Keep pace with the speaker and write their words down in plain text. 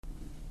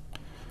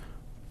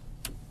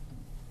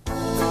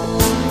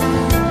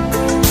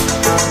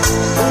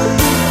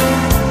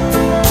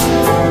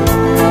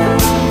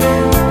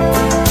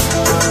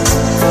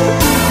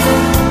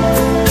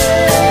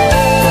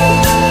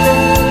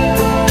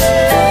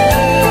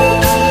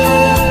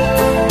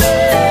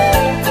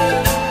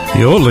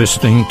You're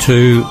listening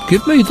to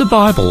Give Me the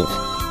Bible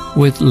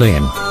with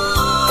Len.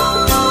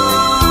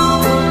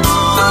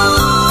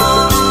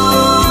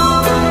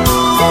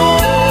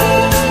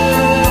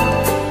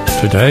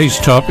 Today's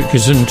topic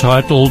is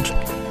entitled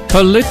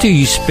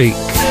Politispeak.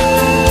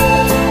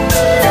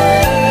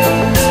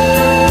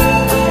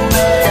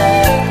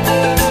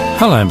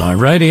 Hello, my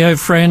radio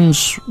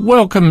friends.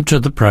 Welcome to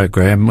the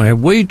program where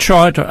we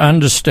try to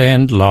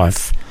understand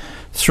life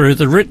through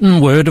the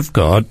written Word of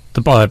God,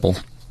 the Bible.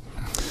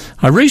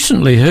 I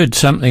recently heard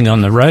something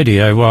on the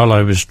radio while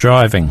I was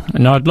driving,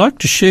 and I'd like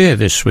to share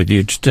this with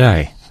you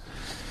today.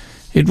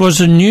 It was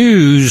a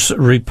news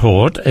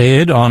report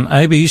aired on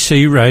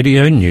ABC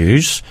Radio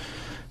News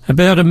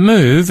about a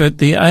move at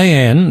the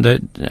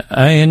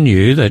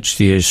ANU, that's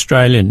the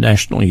Australian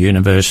National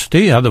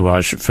University,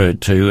 otherwise referred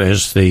to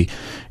as the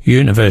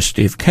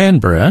University of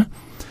Canberra,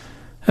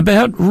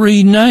 about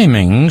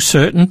renaming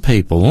certain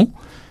people,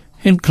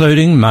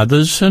 including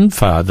mothers and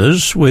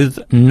fathers, with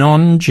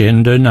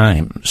non-gender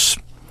names.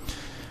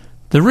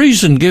 The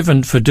reason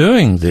given for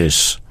doing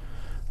this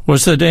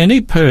was that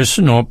any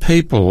person or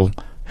people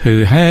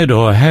who had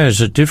or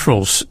has a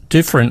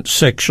different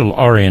sexual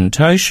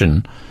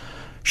orientation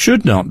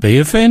should not be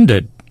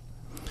offended.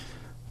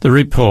 The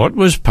report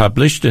was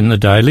published in the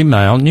Daily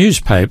Mail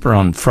newspaper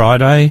on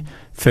Friday,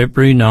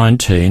 February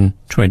 19,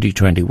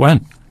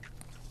 2021.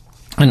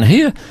 And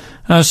here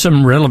are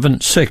some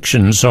relevant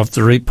sections of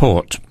the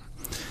report.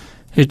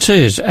 It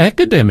says,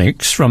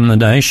 academics from the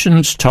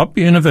nation's top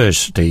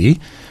university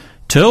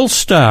tell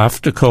staff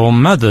to call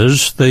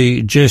mothers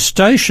the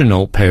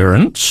gestational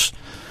parents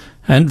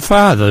and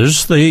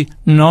fathers the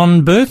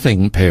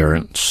non-birthing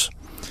parents.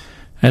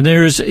 And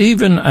there is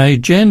even a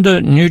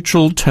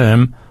gender-neutral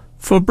term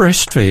for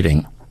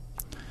breastfeeding.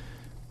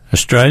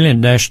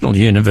 Australian National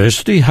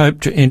University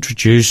hoped to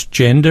introduce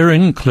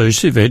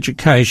gender-inclusive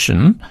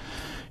education.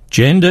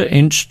 Gender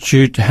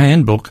Institute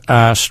Handbook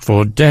asked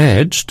for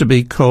dads to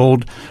be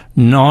called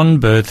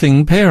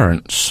non-birthing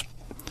parents.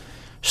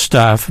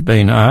 Staff have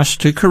been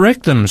asked to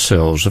correct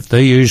themselves if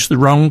they use the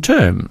wrong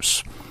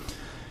terms.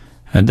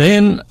 And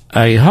then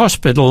a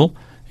hospital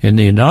in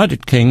the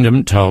United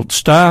Kingdom told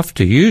staff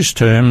to use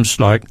terms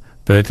like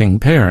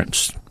birthing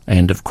parents.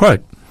 End of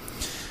quote.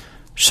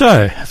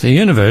 So, the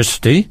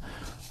university,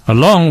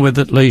 along with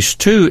at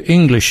least two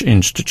English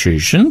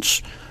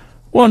institutions,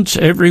 wants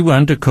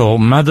everyone to call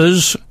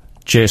mothers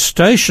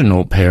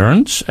gestational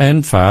parents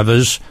and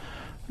fathers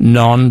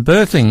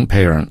non-birthing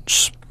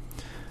parents.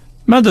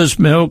 Mother's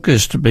milk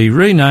is to be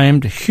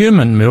renamed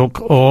human milk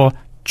or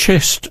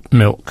chest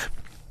milk.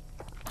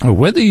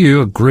 Whether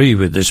you agree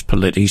with this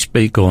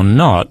Politispeak or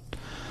not,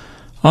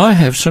 I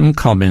have some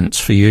comments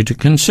for you to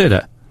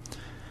consider.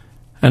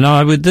 And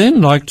I would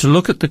then like to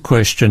look at the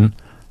question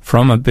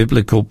from a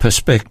biblical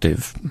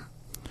perspective.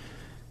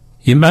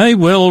 You may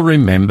well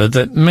remember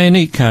that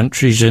many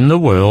countries in the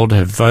world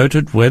have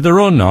voted whether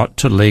or not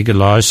to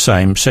legalise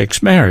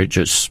same-sex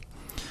marriages.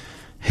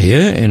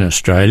 Here in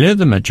Australia,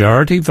 the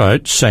majority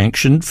vote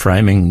sanctioned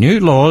framing new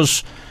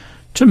laws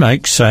to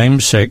make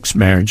same-sex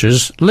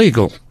marriages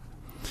legal.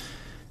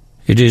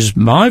 It is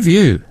my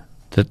view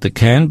that the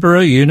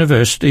Canberra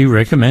University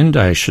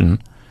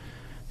recommendation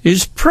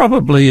is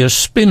probably a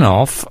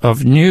spin-off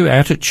of new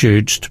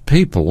attitudes to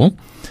people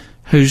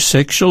whose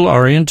sexual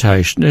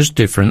orientation is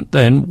different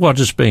than what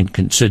has been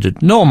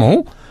considered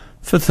normal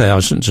for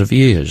thousands of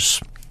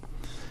years.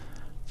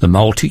 The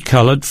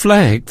multicoloured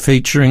flag,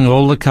 featuring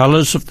all the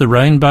colours of the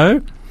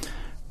rainbow,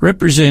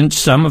 represents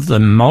some of the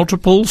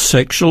multiple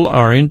sexual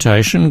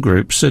orientation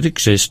groups that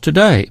exist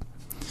today.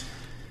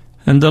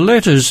 And the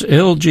letters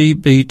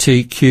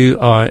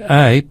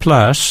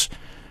LGBTQIA+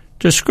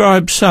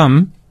 describe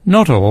some,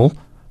 not all,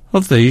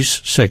 of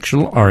these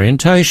sexual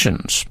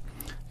orientations.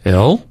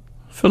 L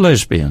for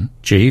lesbian,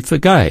 G for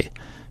gay,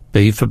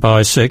 B for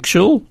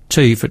bisexual,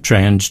 T for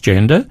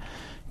transgender,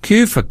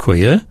 Q for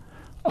queer,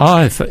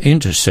 I for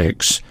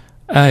intersex,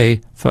 A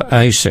for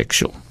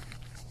asexual.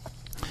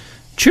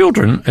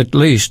 Children, at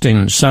least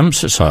in some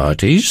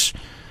societies,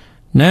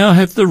 now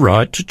have the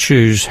right to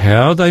choose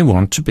how they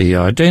want to be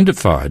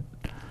identified.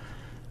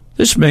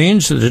 This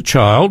means that a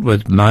child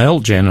with male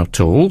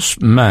genitals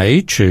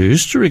may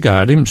choose to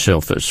regard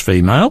himself as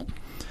female,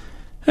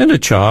 and a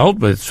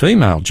child with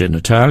female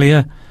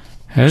genitalia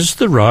has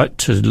the right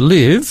to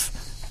live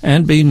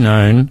and be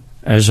known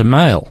as a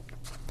male.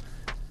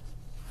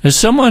 As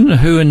someone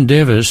who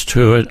endeavours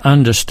to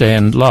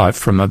understand life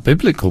from a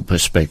biblical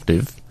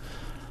perspective,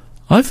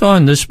 I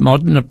find this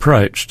modern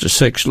approach to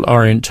sexual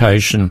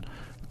orientation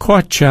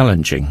quite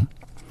challenging.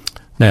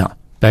 Now,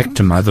 back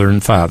to mother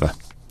and father.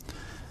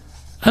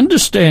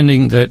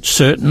 Understanding that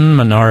certain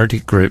minority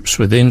groups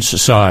within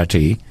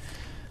society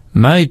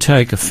may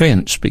take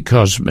offence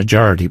because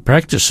majority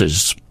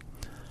practices,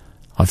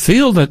 I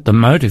feel that the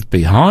motive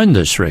behind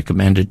this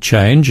recommended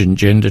change in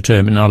gender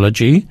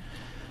terminology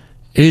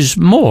is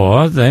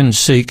more than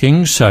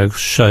seeking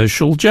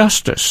social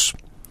justice.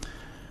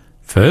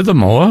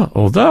 Furthermore,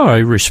 although I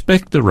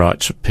respect the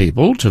rights of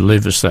people to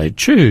live as they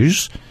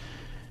choose,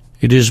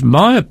 it is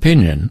my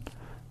opinion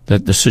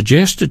that the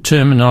suggested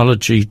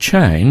terminology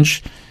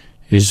change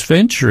is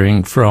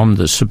venturing from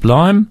the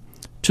sublime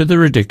to the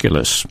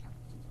ridiculous.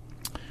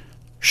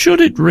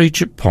 Should it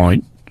reach a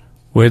point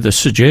where the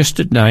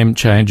suggested name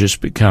changes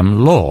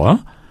become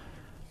law,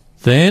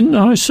 then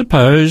I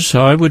suppose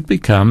I would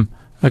become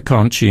a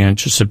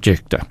conscientious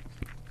objector.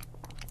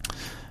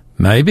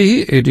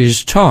 Maybe it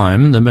is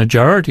time the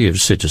majority of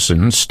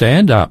citizens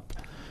stand up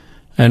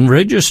and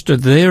register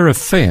their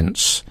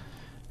offence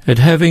at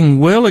having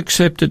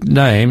well-accepted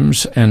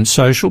names and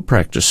social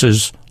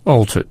practices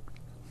altered.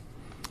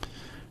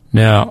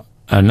 Now,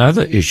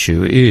 another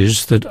issue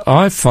is that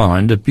I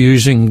find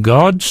abusing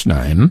God's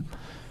name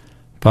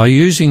by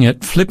using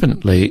it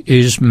flippantly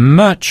is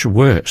much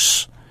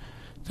worse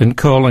than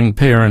calling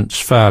parents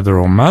father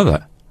or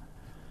mother.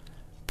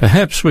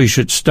 Perhaps we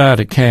should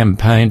start a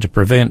campaign to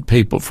prevent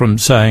people from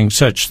saying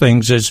such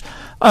things as,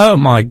 "Oh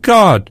my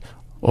God,"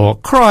 or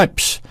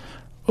 "Cripes,"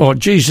 or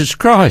 "Jesus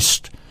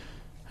Christ,"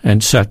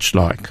 and such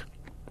like.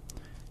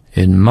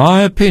 In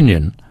my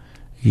opinion,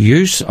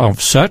 use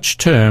of such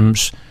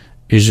terms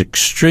is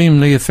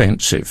extremely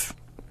offensive.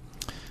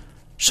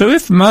 So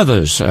if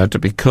mothers are to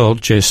be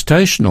called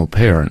gestational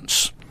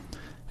parents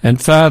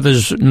and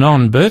fathers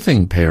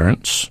non-birthing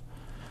parents,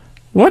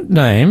 what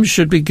names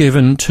should be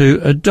given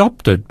to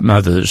adopted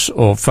mothers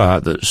or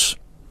fathers?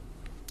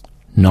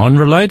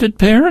 Non-related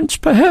parents,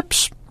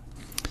 perhaps?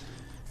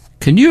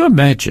 Can you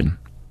imagine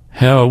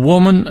how a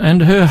woman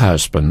and her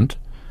husband,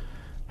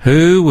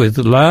 who with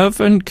love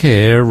and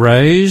care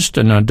raised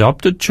an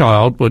adopted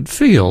child, would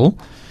feel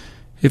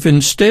if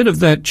instead of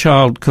that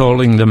child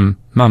calling them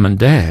mum and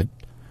dad,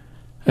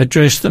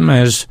 address them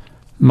as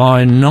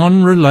my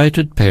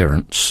non-related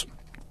parents?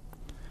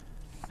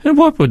 And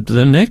what would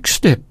the next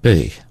step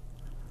be?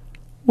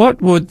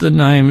 What would the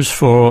names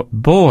for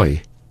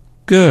boy,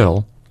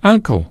 girl,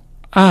 uncle,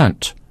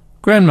 aunt,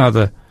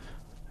 grandmother,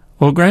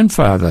 or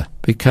grandfather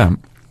become?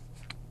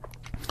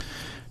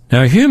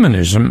 Now,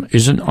 humanism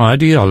is an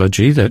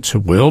ideology that's a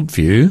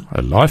worldview,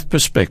 a life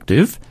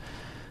perspective,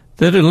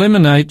 that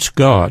eliminates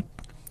God.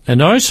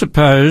 And I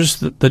suppose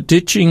that the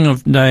ditching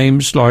of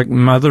names like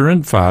mother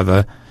and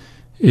father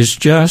is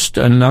just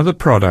another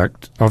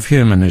product of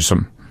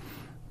humanism.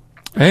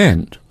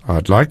 And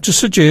I'd like to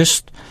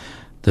suggest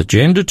the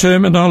gender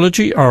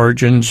terminology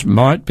origins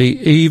might be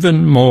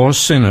even more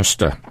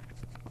sinister.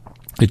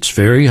 It's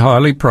very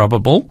highly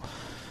probable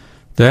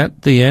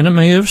that the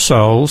enemy of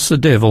souls, the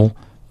devil,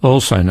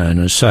 also known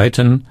as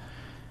Satan,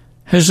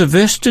 has a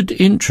vested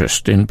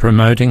interest in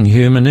promoting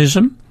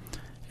humanism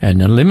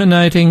and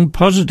eliminating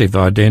positive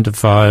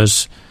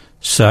identifiers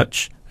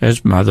such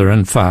as mother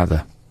and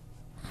father.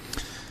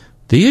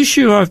 The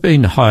issue I've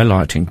been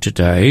highlighting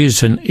today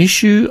is an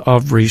issue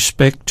of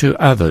respect to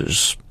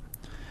others.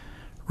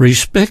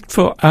 Respect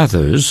for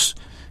others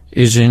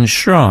is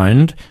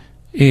enshrined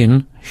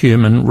in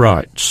human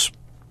rights.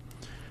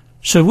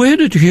 So where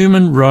did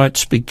human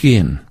rights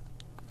begin?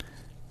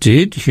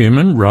 Did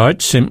human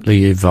rights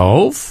simply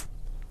evolve,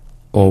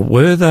 or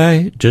were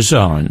they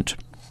designed?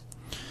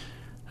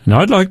 And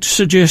I'd like to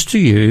suggest to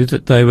you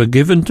that they were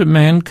given to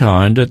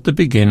mankind at the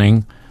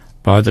beginning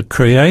by the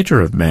creator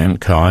of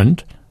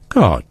mankind,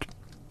 God.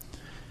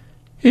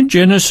 In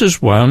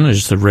Genesis 1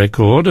 is the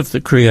record of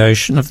the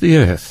creation of the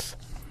earth.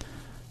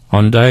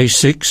 On day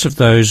 6 of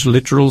those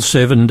literal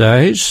 7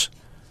 days,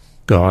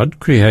 God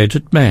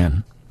created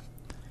man.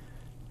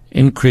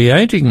 In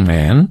creating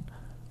man,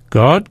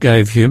 God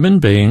gave human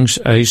beings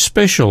a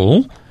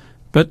special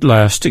but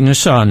lasting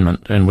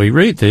assignment, and we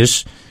read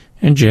this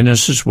in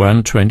Genesis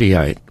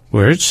 1:28,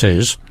 where it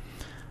says,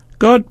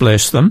 God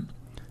blessed them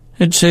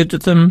and said to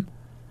them,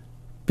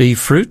 "Be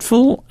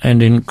fruitful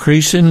and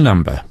increase in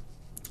number.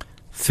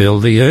 Fill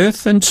the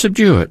earth and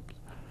subdue it.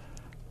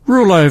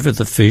 Rule over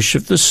the fish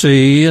of the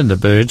sea and the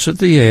birds of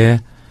the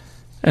air,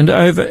 and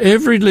over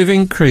every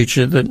living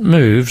creature that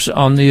moves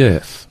on the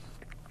earth."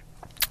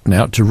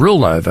 Now, to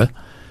rule over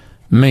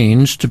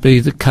means to be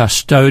the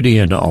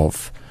custodian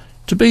of,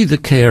 to be the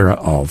carer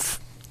of.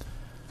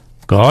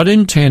 God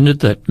intended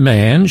that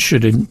man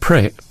should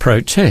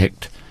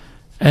protect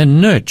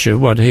and nurture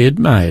what he had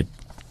made.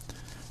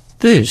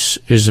 This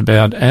is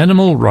about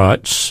animal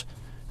rights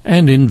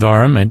and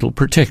environmental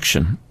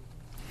protection.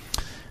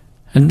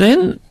 And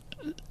then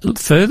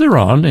further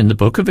on in the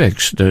book of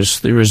Exodus,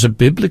 there is a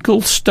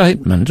biblical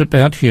statement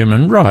about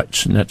human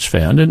rights, and that's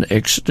found in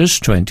Exodus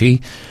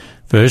 20,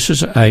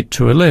 verses 8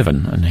 to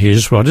 11. And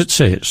here's what it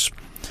says.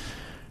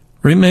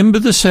 Remember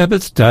the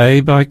Sabbath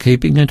day by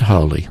keeping it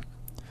holy.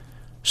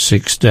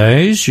 6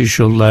 days you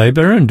shall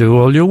labour and do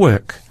all your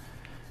work.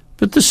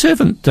 But the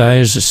 7th day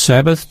is a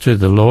Sabbath to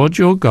the Lord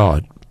your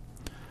God.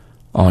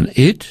 On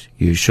it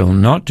you shall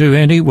not do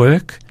any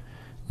work,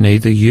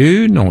 neither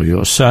you nor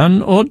your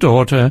son or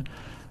daughter,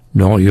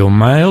 nor your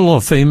male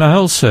or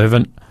female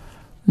servant,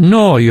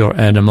 nor your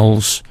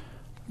animals,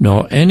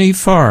 nor any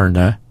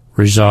foreigner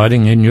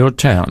residing in your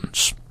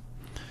towns.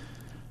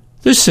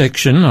 This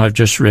section I've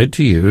just read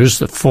to you is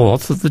the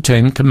 4th of the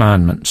 10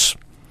 Commandments.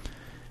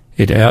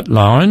 It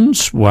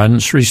outlines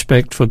one's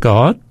respect for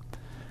God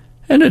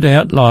and it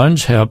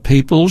outlines how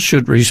people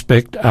should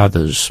respect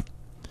others.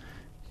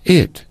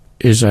 It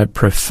is a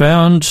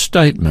profound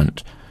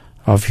statement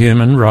of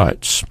human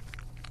rights.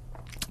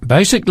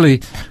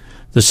 Basically,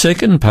 the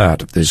second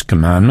part of this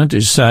commandment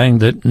is saying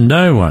that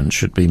no one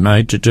should be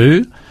made to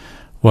do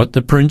what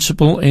the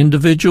principal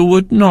individual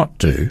would not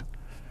do,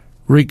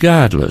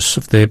 regardless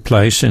of their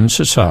place in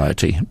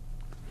society.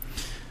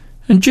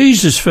 And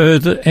Jesus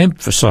further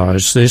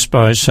emphasised this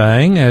by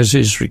saying, as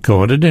is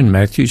recorded in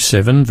Matthew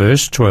 7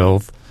 verse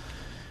 12,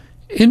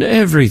 "In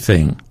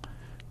everything,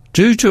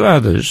 do to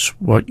others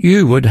what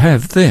you would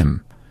have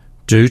them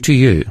do to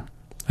you."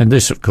 And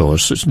this, of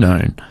course, is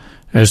known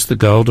as the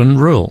Golden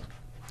Rule.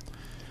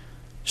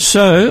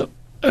 So,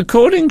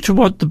 according to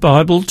what the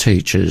Bible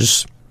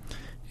teaches,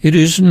 it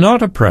is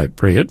not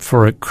appropriate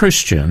for a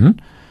Christian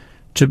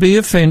to be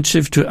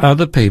offensive to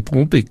other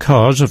people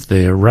because of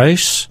their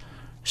race,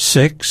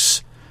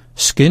 sex,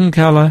 skin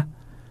colour,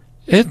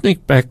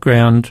 ethnic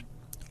background,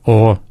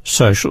 or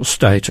social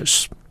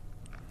status.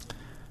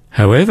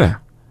 However,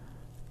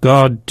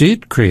 God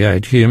did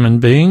create human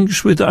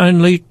beings with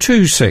only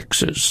two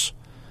sexes,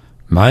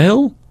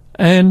 male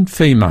and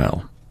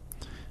female.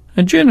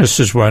 And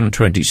Genesis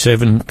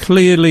 1:27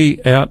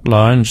 clearly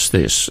outlines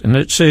this, and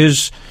it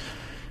says,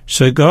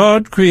 "So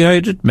God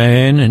created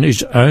man in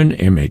his own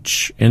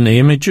image. In the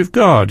image of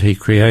God he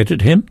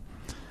created him.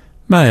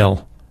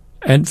 Male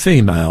and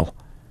female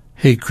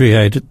he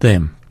created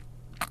them."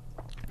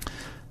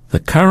 The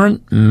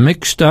current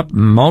mixed-up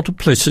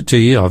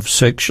multiplicity of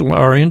sexual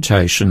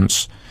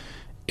orientations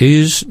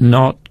is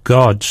not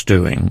God's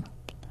doing.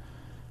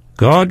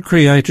 God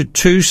created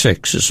two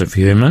sexes of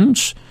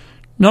humans,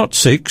 not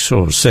 6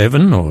 or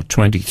 7 or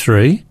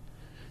 23,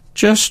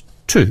 just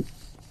two.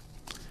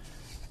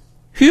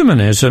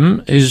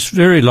 Humanism is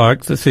very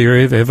like the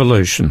theory of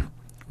evolution,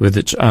 with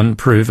its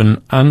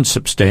unproven,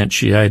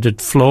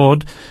 unsubstantiated,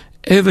 flawed,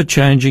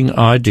 ever-changing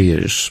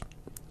ideas.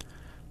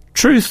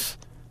 Truth,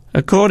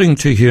 according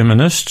to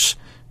humanists,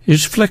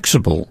 is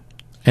flexible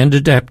and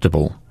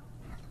adaptable.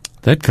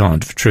 That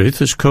kind of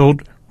truth is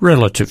called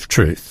relative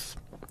truth.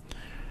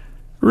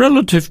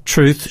 Relative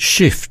truth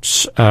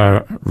shifts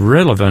are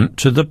relevant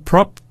to the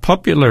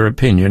popular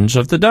opinions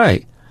of the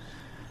day.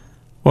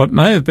 What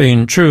may have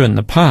been true in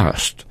the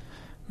past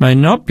may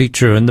not be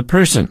true in the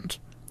present,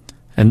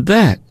 and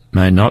that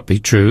may not be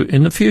true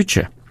in the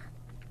future.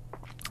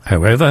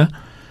 However,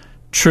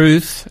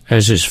 truth,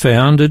 as is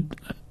founded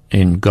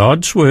in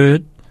God's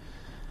Word,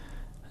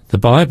 the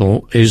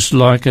Bible, is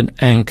like an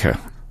anchor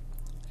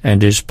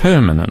and is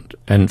permanent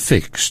and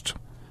fixed.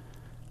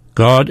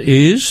 God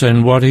is,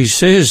 and what he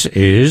says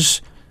is,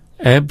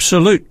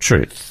 absolute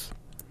truth.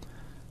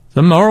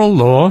 The moral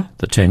law,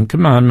 the Ten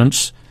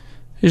Commandments,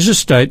 is a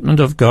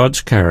statement of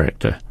God's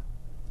character.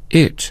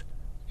 It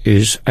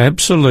is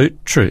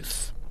absolute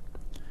truth.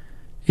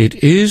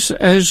 It is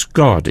as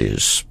God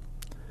is.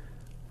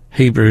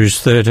 Hebrews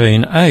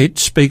 13:8,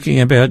 speaking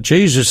about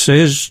Jesus,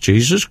 says,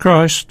 Jesus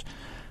Christ,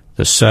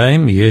 the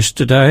same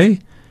yesterday,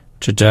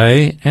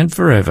 today, and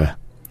forever.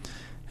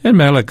 And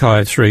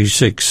Malachi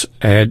 3:6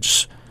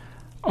 adds,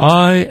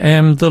 I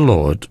am the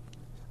Lord,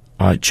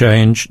 I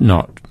change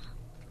not.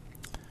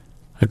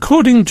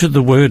 According to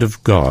the Word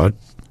of God,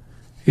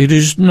 it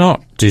is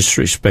not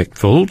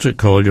disrespectful to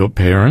call your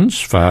parents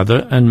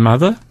father and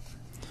mother.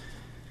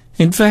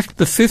 In fact,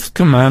 the 5th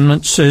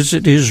commandment says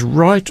it is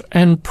right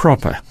and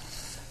proper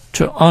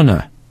to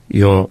honour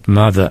your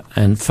mother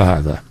and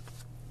father.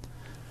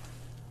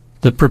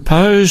 The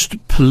proposed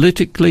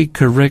politically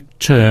correct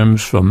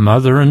terms for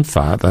mother and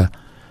father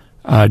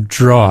are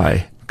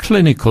dry,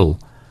 clinical,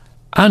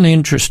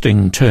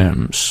 uninteresting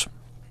terms.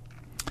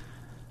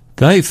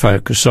 They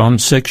focus on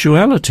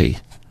sexuality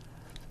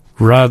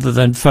rather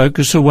than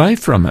focus away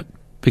from it,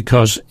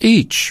 because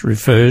each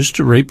refers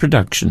to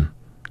reproduction.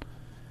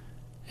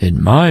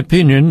 In my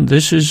opinion,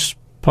 this is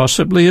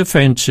possibly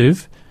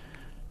offensive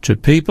to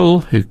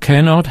people who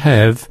cannot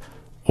have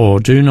or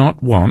do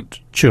not want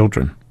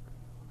children.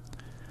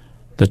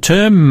 The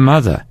term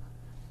mother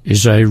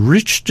is a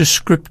rich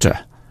descriptor,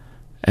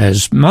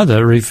 as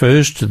mother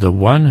refers to the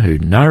one who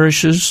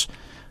nourishes,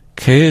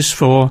 cares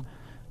for,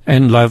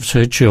 and loves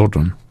her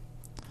children.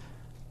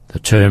 The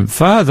term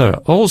father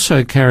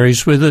also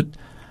carries with it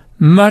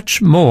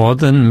much more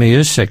than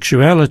mere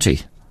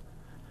sexuality.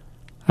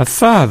 A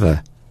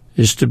father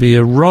is to be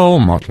a role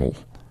model,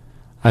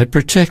 a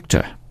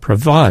protector,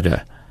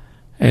 provider,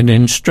 and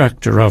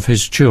instructor of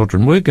his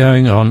children. We're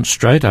going on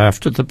straight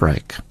after the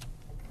break.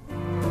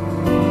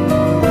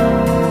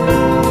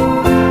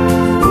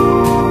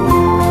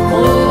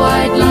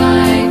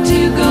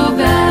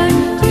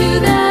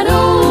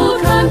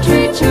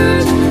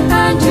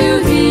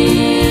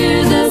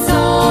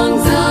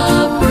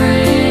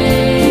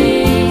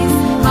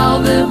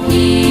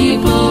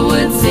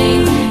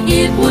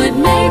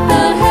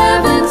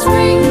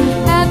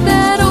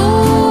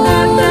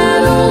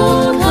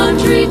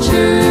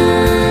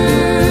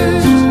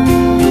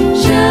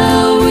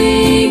 Shall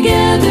we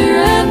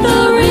gather at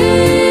the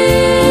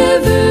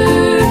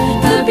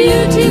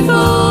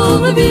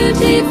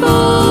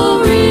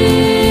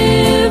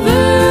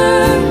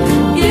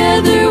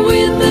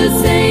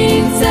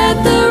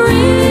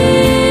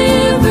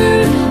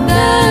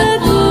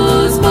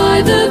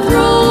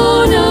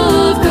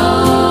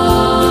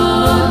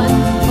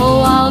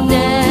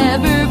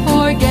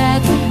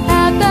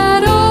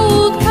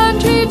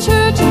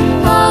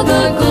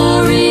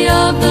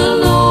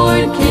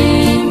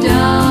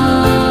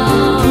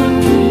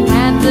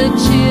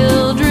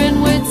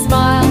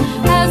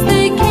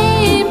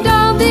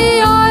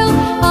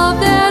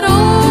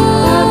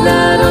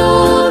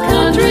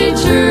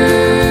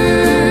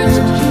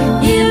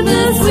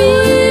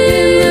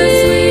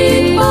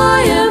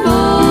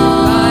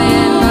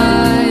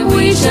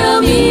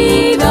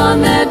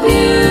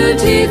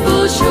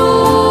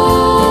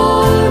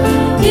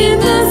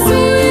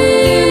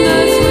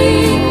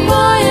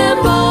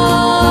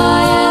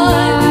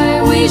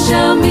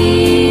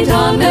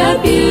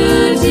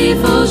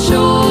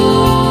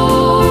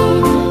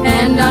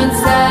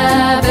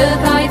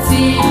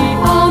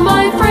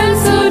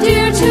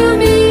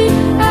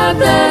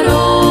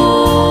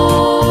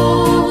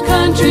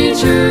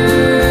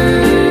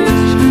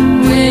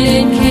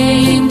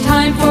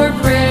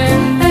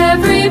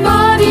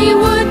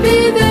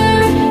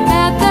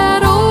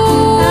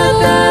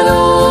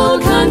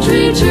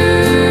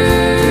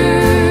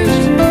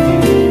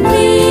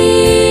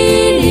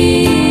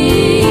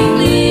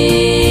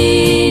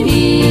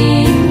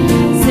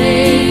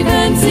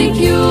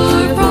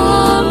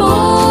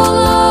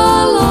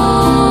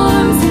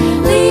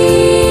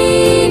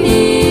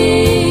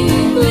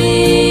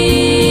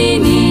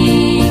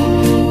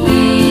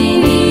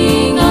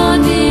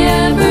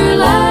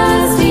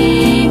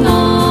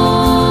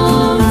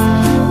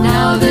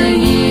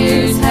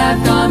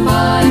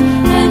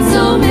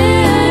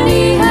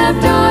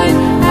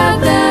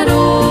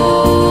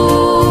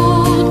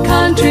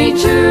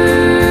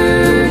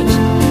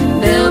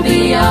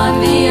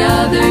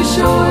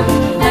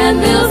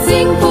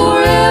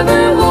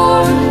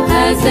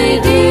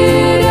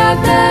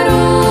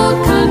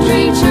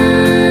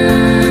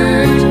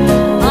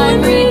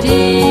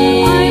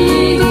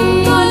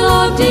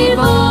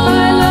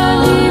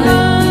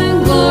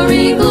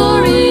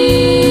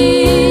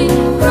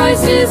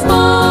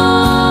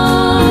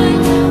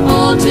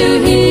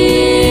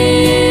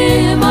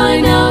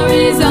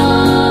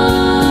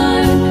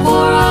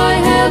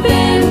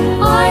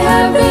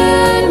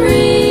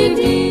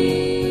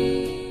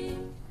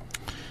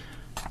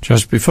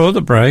Just before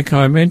the break,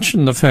 I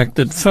mentioned the fact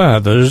that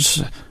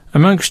fathers,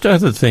 amongst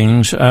other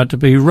things, are to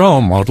be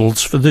role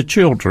models for the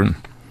children.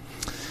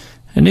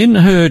 And in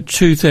her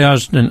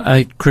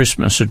 2008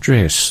 Christmas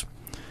address,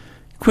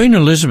 Queen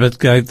Elizabeth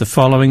gave the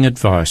following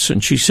advice,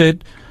 and she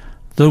said,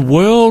 "The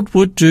world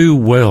would do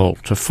well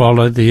to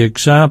follow the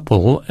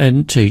example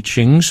and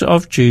teachings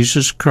of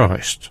Jesus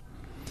Christ."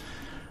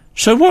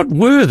 So what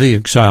were the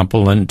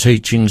example and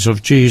teachings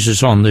of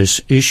Jesus on this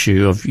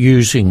issue of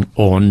using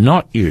or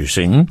not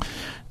using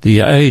the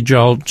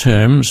age-old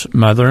terms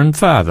mother and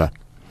father?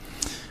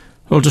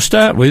 Well, to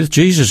start with,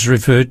 Jesus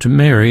referred to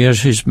Mary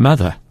as his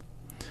mother.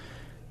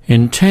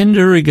 In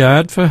tender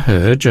regard for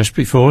her just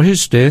before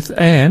his death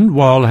and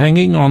while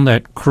hanging on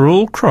that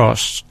cruel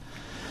cross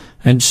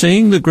and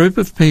seeing the group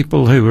of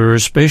people who were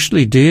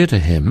especially dear to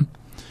him,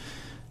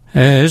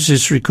 as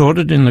is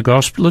recorded in the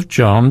Gospel of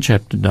John,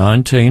 chapter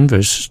 19,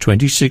 verses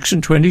 26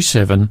 and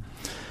 27,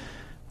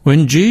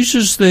 when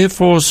Jesus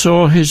therefore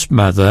saw his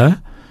mother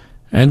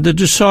and the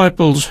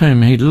disciples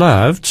whom he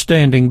loved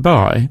standing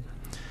by,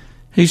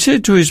 he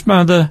said to his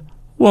mother,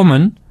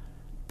 "Woman,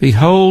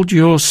 behold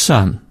your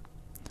son."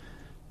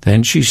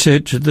 Then she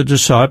said to the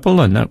disciple,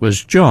 and that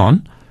was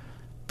John,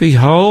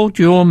 "Behold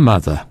your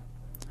mother."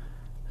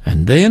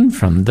 And then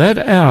from that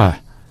hour,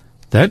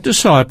 that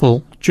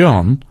disciple,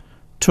 John,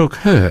 took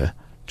her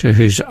to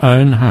his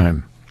own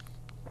home.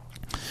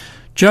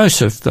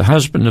 Joseph, the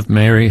husband of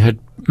Mary, had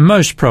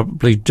most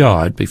probably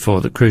died before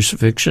the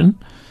crucifixion,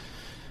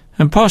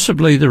 and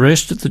possibly the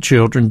rest of the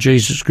children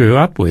Jesus grew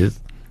up with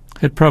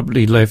had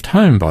probably left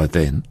home by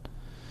then.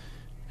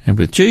 And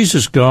with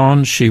Jesus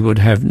gone, she would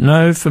have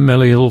no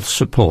familial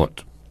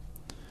support.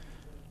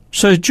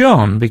 So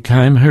John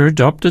became her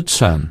adopted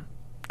son,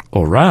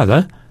 or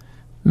rather,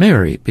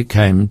 Mary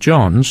became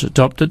John's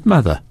adopted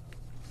mother.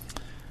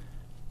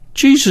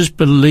 Jesus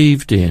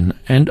believed in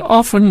and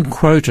often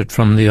quoted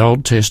from the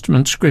Old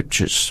Testament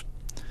scriptures.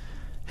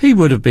 He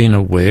would have been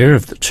aware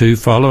of the two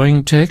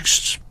following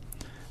texts.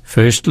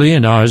 Firstly,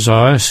 in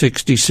Isaiah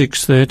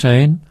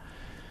 66:13,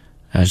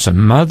 "As a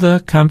mother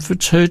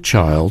comforts her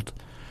child,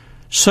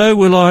 so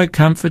will I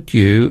comfort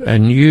you,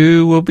 and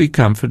you will be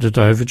comforted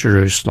over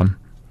Jerusalem."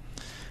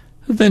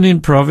 And then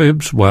in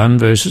Proverbs 1,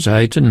 verses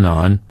 8 and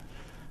 9,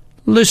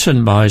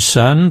 "Listen, my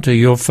son, to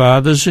your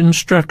father's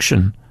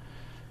instruction,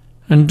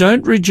 and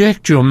don't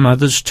reject your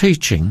mother's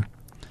teaching,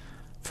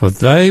 for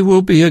they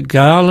will be a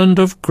garland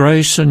of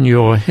grace on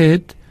your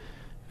head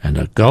and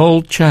a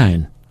gold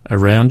chain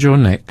around your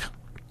neck."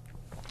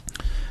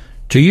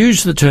 To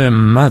use the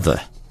term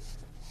mother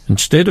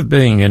instead of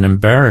being an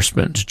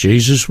embarrassment to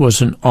Jesus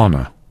was an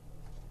honour.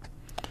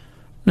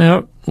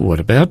 Now,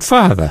 what about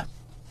father?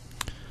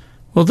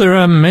 Well, there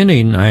are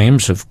many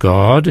names of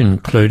God,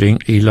 including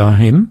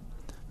Elohim,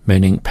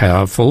 meaning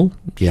powerful,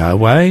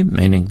 Yahweh,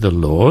 meaning the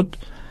Lord,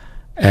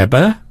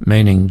 Abba,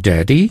 meaning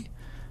Daddy,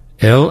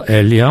 El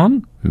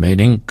Elyon,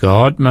 meaning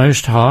God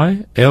Most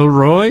High, El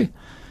Roy,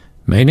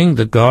 meaning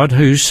the God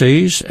who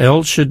sees,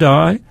 El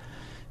Shaddai,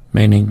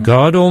 meaning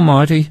God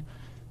Almighty,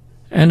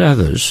 and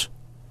others.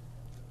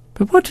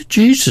 But what did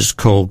Jesus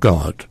call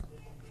God?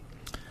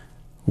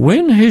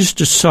 When his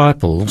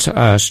disciples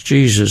asked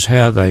Jesus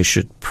how they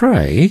should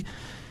pray,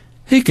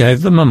 he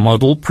gave them a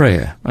model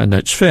prayer, and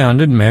that's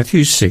found in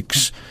Matthew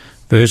 6,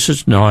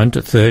 verses 9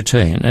 to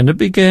 13, and it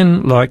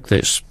began like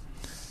this: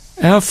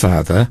 "Our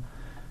Father,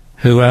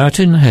 who art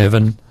in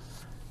heaven,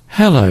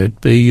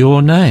 hallowed be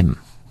your name."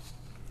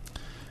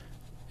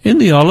 In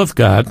the Olive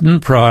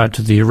Garden, prior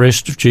to the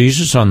arrest of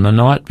Jesus on the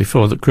night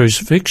before the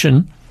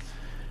crucifixion,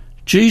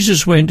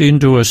 Jesus went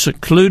into a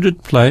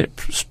secluded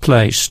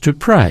place to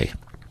pray.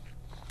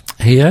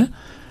 Here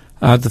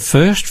are the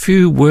first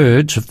few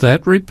words of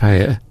that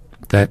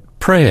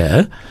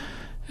prayer,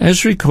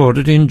 as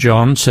recorded in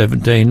John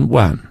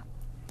 17:1.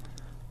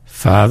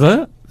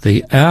 "Father,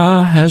 the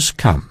hour has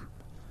come.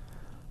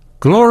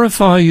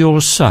 Glorify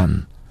your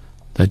Son,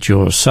 that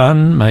your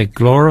Son may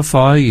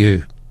glorify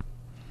you."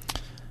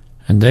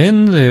 And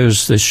then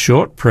there's this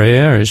short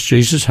prayer as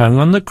Jesus hung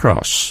on the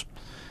cross,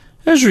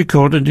 as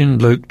recorded in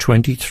Luke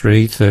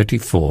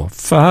 23:34.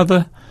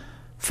 "Father,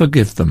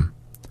 forgive them,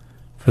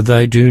 for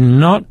they do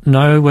not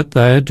know what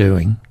they are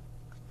doing."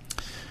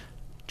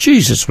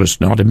 Jesus was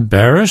not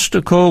embarrassed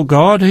to call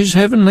God his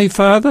heavenly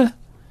Father,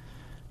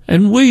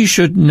 and we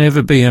should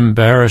never be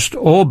embarrassed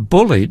or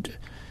bullied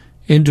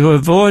into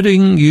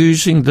avoiding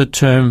using the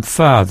term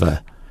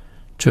Father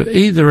to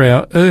either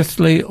our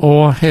earthly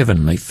or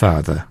heavenly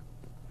Father.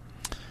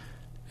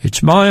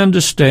 It's my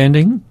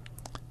understanding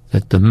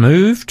that the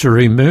move to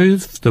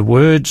remove the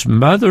words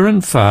mother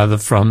and father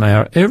from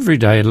our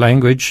everyday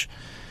language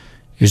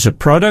is a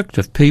product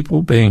of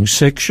people being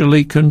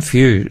sexually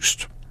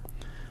confused.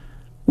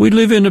 We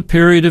live in a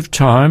period of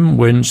time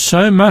when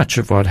so much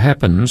of what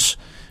happens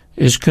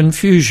is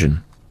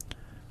confusion,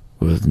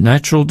 with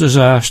natural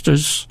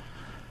disasters,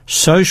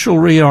 social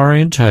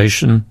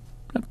reorientation,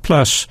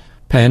 plus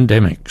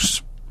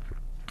pandemics.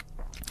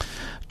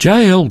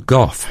 J.L.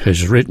 Goff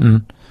has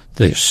written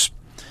this: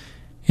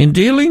 "In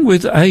dealing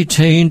with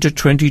 18 to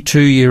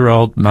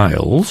 22-year-old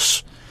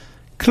males,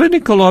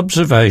 Clinical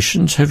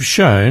observations have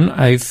shown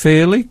a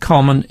fairly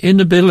common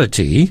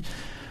inability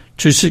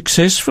to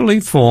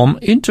successfully form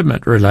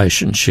intimate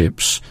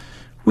relationships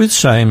with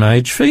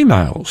same-age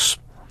females.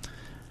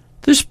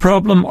 This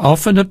problem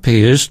often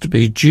appears to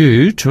be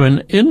due to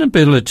an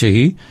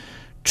inability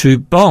to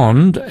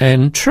bond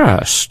and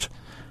trust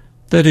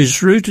that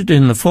is rooted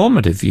in the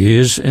formative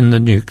years in the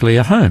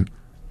nuclear home.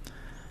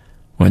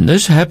 When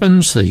this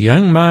happens, the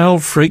young male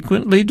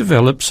frequently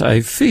develops a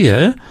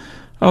fear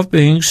of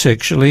being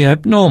sexually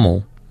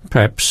abnormal,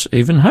 perhaps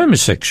even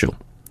homosexual.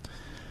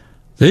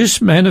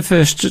 This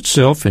manifests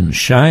itself in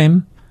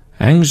shame,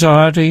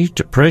 anxiety,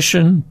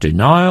 depression,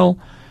 denial,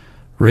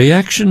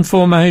 reaction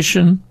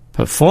formation,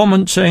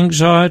 performance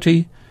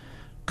anxiety,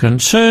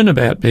 concern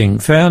about being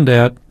found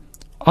out,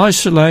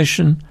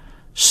 isolation,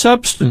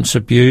 substance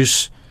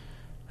abuse,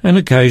 and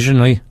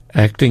occasionally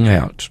acting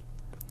out.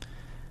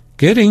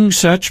 Getting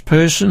such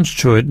persons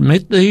to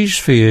admit these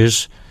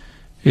fears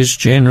is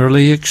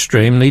generally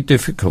extremely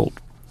difficult,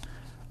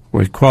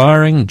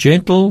 requiring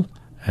gentle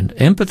and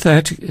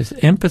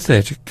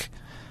empathetic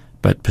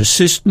but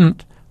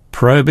persistent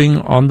probing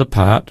on the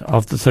part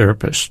of the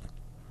therapist.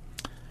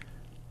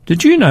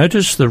 Did you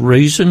notice the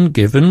reason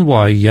given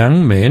why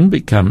young men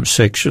become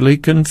sexually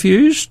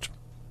confused?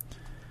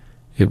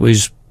 It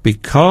was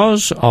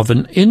because of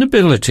an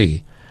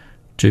inability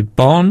to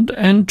bond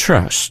and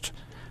trust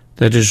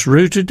that is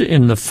rooted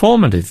in the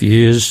formative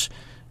years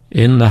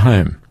in the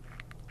home.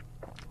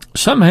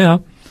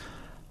 Somehow,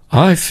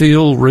 I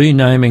feel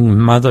renaming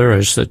mother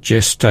as the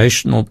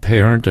gestational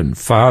parent and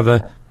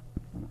father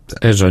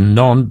as a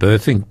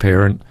non-birthing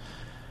parent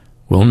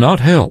will not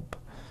help,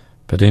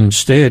 but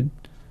instead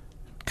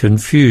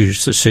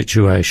confuse the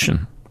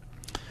situation.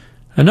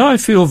 And I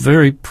feel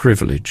very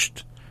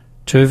privileged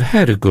to have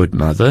had a good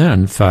mother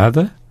and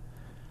father,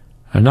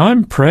 and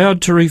I'm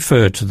proud to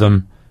refer to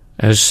them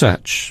as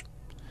such.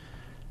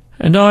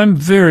 And I'm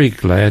very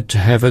glad to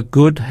have a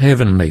good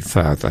Heavenly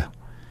Father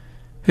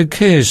who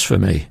cares for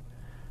me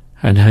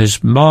and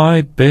has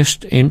my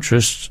best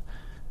interests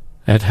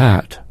at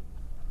heart.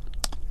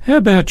 How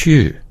about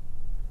you?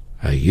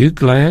 Are you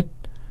glad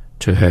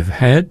to have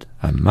had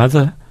a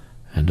mother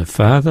and a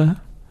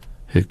father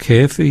who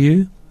care for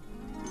you?